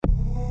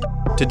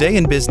Today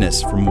in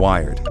Business from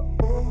Wired.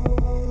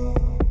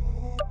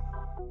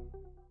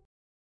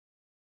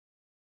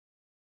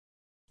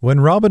 When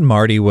Robin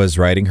Marty was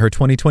writing her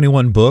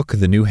 2021 book,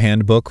 The New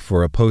Handbook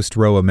for a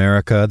Post-Roe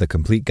America, The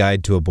Complete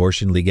Guide to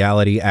Abortion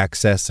Legality,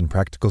 Access, and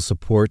Practical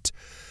Support,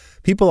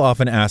 people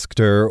often asked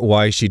her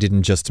why she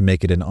didn't just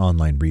make it an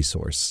online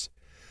resource.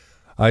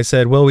 I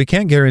said, well, we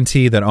can't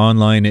guarantee that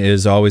online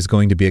is always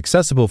going to be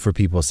accessible for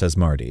people, says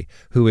Marty,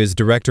 who is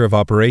Director of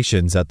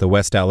Operations at the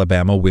West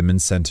Alabama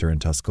Women's Center in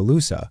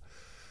Tuscaloosa.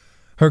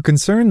 Her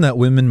concern that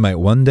women might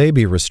one day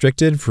be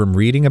restricted from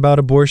reading about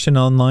abortion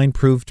online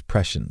proved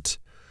prescient.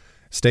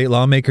 State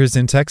lawmakers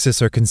in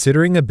Texas are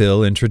considering a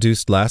bill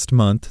introduced last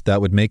month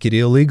that would make it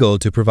illegal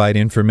to provide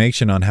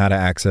information on how to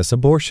access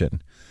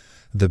abortion.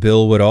 The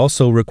bill would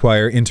also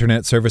require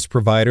internet service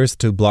providers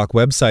to block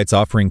websites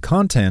offering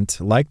content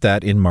like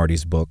that in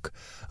Marty's book,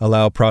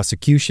 allow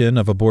prosecution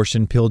of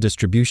abortion pill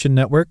distribution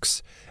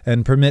networks,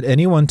 and permit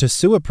anyone to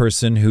sue a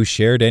person who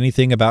shared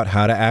anything about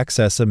how to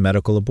access a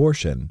medical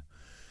abortion.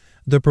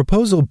 The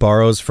proposal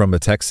borrows from a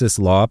Texas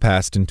law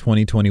passed in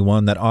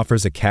 2021 that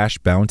offers a cash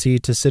bounty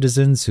to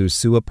citizens who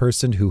sue a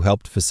person who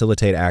helped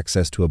facilitate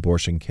access to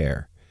abortion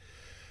care.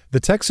 The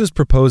Texas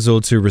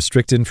proposal to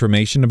restrict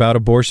information about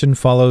abortion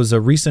follows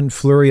a recent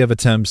flurry of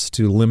attempts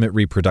to limit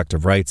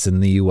reproductive rights in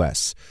the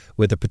U.S.,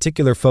 with a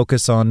particular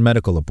focus on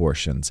medical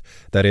abortions,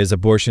 that is,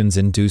 abortions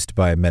induced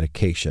by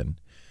medication.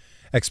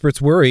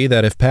 Experts worry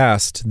that if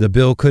passed, the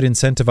bill could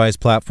incentivize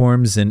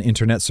platforms and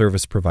internet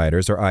service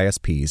providers, or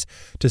ISPs,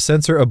 to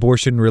censor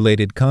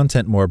abortion-related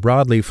content more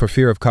broadly for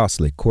fear of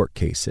costly court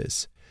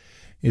cases.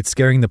 It's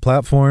scaring the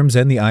platforms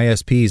and the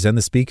ISPs and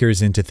the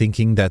speakers into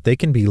thinking that they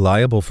can be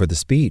liable for the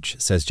speech,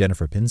 says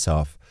Jennifer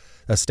Pinsoff,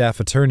 a staff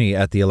attorney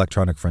at the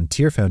Electronic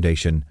Frontier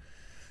Foundation.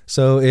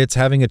 So it's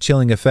having a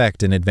chilling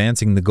effect in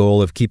advancing the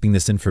goal of keeping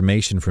this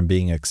information from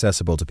being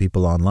accessible to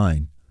people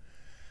online.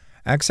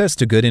 Access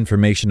to good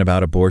information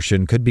about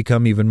abortion could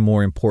become even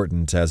more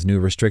important as new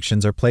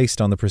restrictions are placed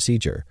on the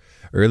procedure.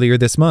 Earlier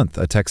this month,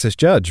 a Texas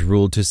judge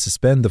ruled to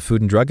suspend the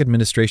Food and Drug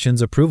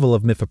Administration's approval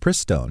of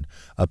mifepristone,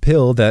 a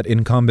pill that,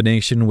 in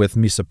combination with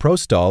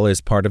misoprostol, is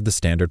part of the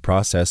standard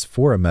process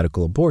for a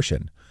medical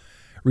abortion.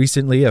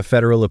 Recently, a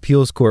federal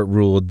appeals court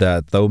ruled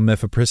that though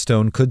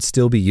mifepristone could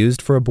still be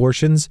used for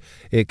abortions,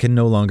 it can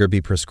no longer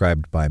be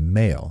prescribed by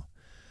mail.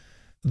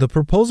 The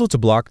proposal to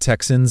block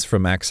Texans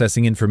from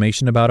accessing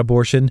information about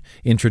abortion,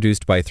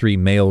 introduced by 3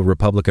 male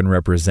Republican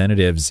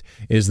representatives,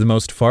 is the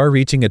most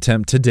far-reaching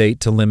attempt to date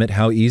to limit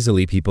how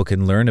easily people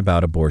can learn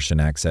about abortion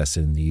access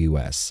in the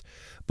U.S.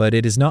 But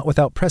it is not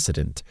without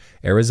precedent.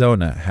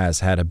 Arizona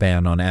has had a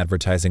ban on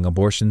advertising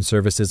abortion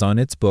services on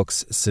its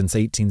books since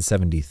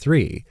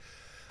 1873.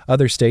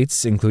 Other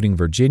states, including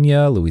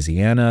Virginia,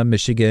 Louisiana,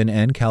 Michigan,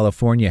 and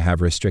California, have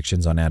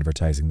restrictions on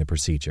advertising the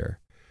procedure.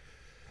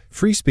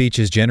 Free speech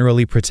is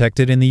generally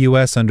protected in the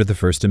U.S. under the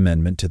First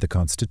Amendment to the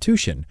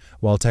Constitution,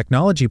 while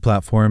technology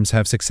platforms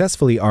have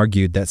successfully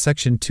argued that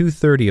Section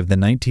 230 of the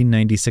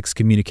 1996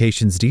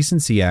 Communications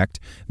Decency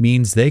Act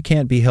means they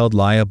can't be held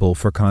liable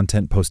for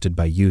content posted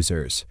by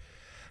users.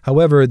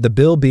 However, the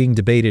bill being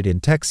debated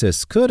in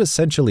Texas could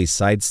essentially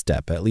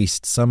sidestep at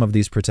least some of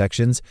these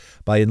protections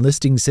by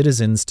enlisting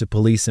citizens to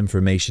police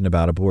information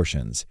about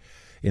abortions.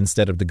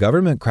 Instead of the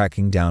government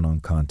cracking down on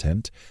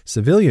content,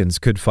 civilians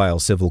could file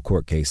civil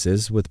court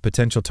cases, with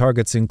potential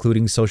targets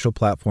including social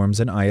platforms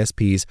and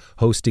ISPs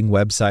hosting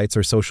websites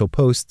or social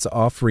posts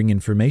offering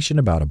information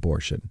about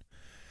abortion.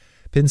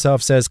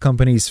 Pinsoff says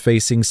companies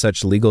facing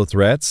such legal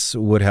threats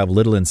would have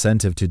little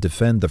incentive to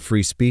defend the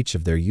free speech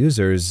of their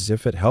users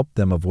if it helped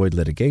them avoid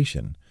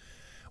litigation.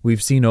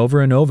 We've seen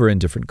over and over in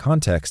different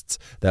contexts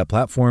that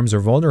platforms are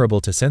vulnerable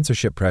to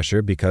censorship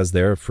pressure because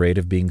they're afraid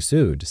of being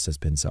sued, says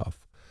Pinsoff.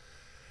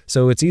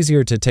 So it's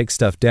easier to take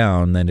stuff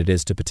down than it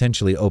is to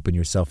potentially open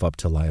yourself up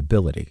to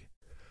liability.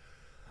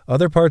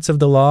 Other parts of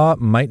the law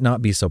might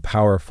not be so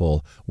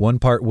powerful. One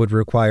part would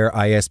require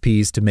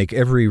ISPs to make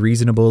every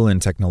reasonable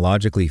and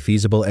technologically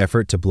feasible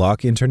effort to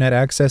block internet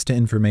access to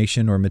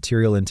information or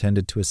material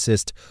intended to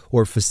assist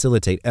or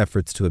facilitate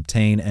efforts to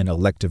obtain an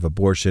elective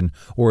abortion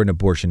or an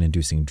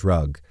abortion-inducing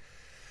drug.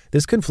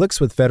 This conflicts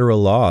with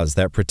federal laws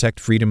that protect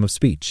freedom of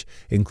speech,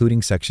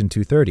 including Section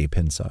 230,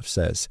 Pinsoff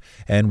says,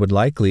 and would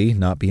likely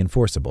not be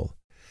enforceable.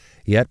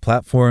 Yet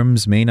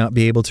platforms may not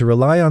be able to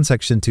rely on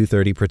Section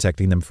 230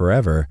 protecting them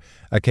forever.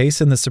 A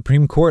case in the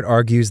Supreme Court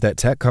argues that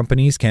tech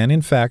companies can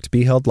in fact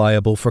be held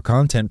liable for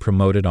content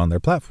promoted on their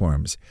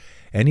platforms.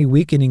 Any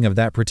weakening of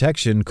that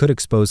protection could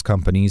expose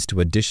companies to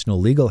additional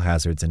legal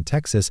hazards in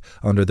Texas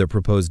under the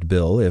proposed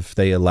bill if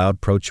they allowed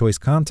pro-choice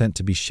content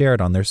to be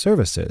shared on their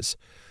services.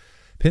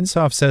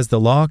 Pinsoff says the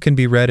law can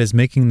be read as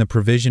making the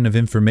provision of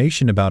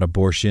information about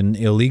abortion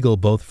illegal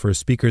both for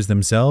speakers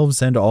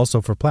themselves and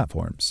also for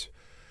platforms.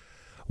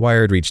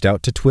 Wired reached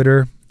out to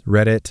Twitter,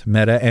 Reddit,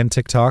 Meta, and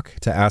TikTok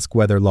to ask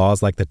whether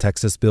laws like the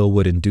Texas bill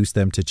would induce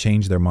them to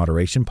change their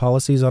moderation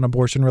policies on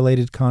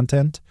abortion-related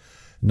content.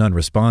 None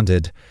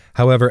responded.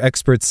 However,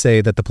 experts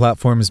say that the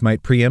platforms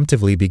might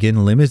preemptively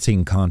begin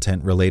limiting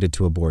content related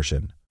to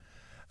abortion.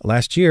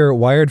 Last year,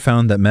 Wired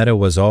found that Meta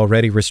was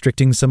already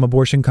restricting some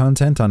abortion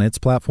content on its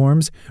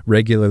platforms,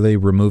 regularly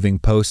removing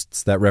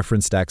posts that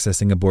referenced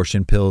accessing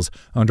abortion pills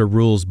under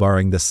rules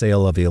barring the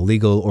sale of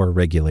illegal or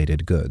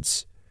regulated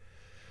goods.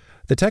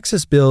 The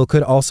Texas bill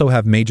could also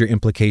have major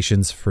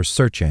implications for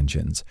search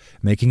engines,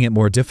 making it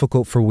more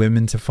difficult for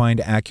women to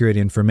find accurate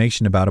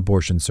information about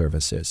abortion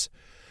services.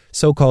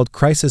 So-called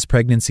crisis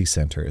pregnancy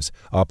centers,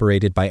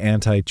 operated by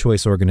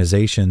anti-choice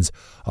organizations,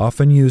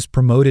 often use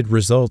promoted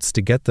results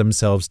to get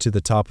themselves to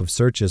the top of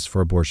searches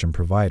for abortion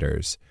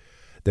providers.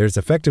 There's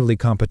effectively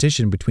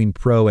competition between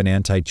pro- and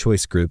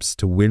anti-choice groups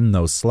to win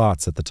those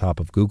slots at the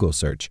top of Google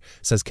search,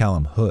 says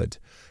Callum Hood,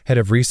 head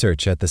of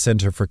research at the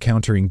Center for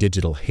Countering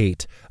Digital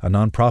Hate, a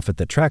nonprofit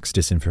that tracks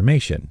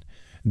disinformation.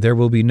 There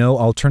will be no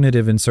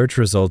alternative in search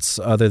results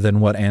other than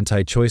what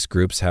anti-choice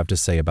groups have to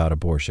say about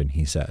abortion,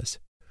 he says.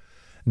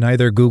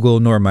 Neither Google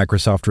nor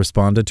Microsoft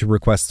responded to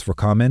requests for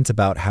comment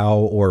about how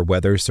or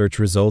whether search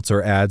results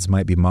or ads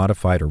might be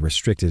modified or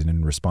restricted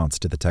in response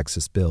to the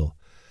Texas bill.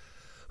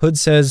 Hood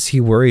says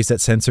he worries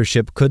that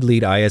censorship could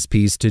lead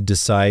ISPs to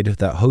decide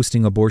that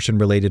hosting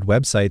abortion-related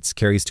websites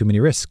carries too many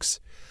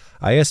risks.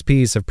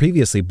 ISPs have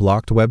previously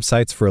blocked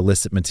websites for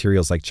illicit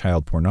materials like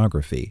child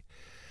pornography.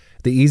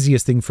 The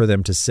easiest thing for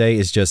them to say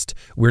is just,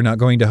 "We're not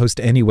going to host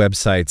any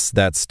websites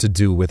that's to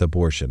do with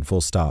abortion, full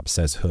stop,"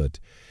 says Hood.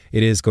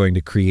 It is going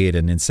to create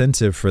an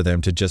incentive for them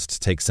to just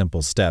take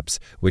simple steps,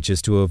 which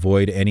is to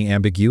avoid any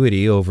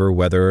ambiguity over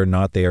whether or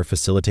not they are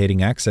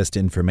facilitating access to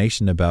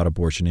information about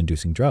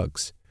abortion-inducing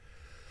drugs.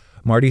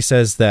 Marty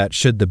says that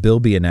should the bill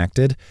be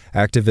enacted,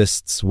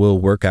 activists will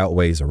work out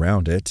ways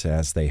around it,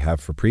 as they have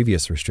for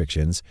previous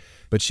restrictions,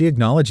 but she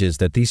acknowledges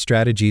that these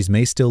strategies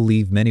may still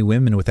leave many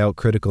women without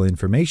critical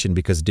information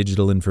because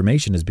digital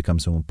information has become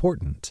so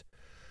important.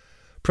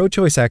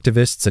 Pro-choice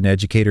activists and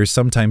educators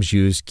sometimes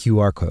use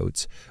QR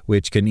codes,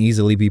 which can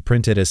easily be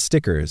printed as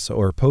stickers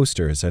or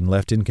posters and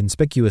left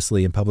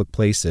inconspicuously in public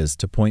places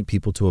to point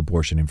people to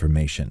abortion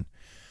information.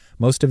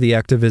 Most of the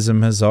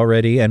activism has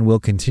already and will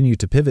continue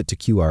to pivot to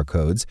QR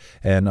codes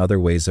and other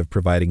ways of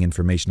providing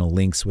informational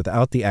links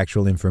without the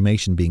actual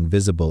information being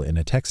visible in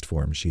a text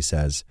form, she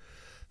says.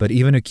 But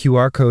even a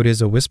QR code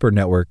is a whisper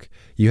network.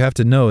 You have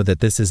to know that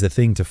this is a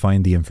thing to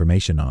find the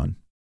information on.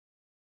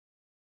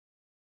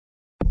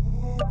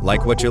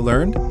 Like what you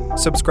learned?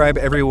 Subscribe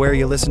everywhere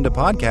you listen to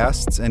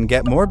podcasts and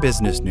get more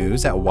business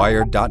news at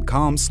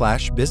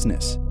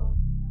wired.com/business.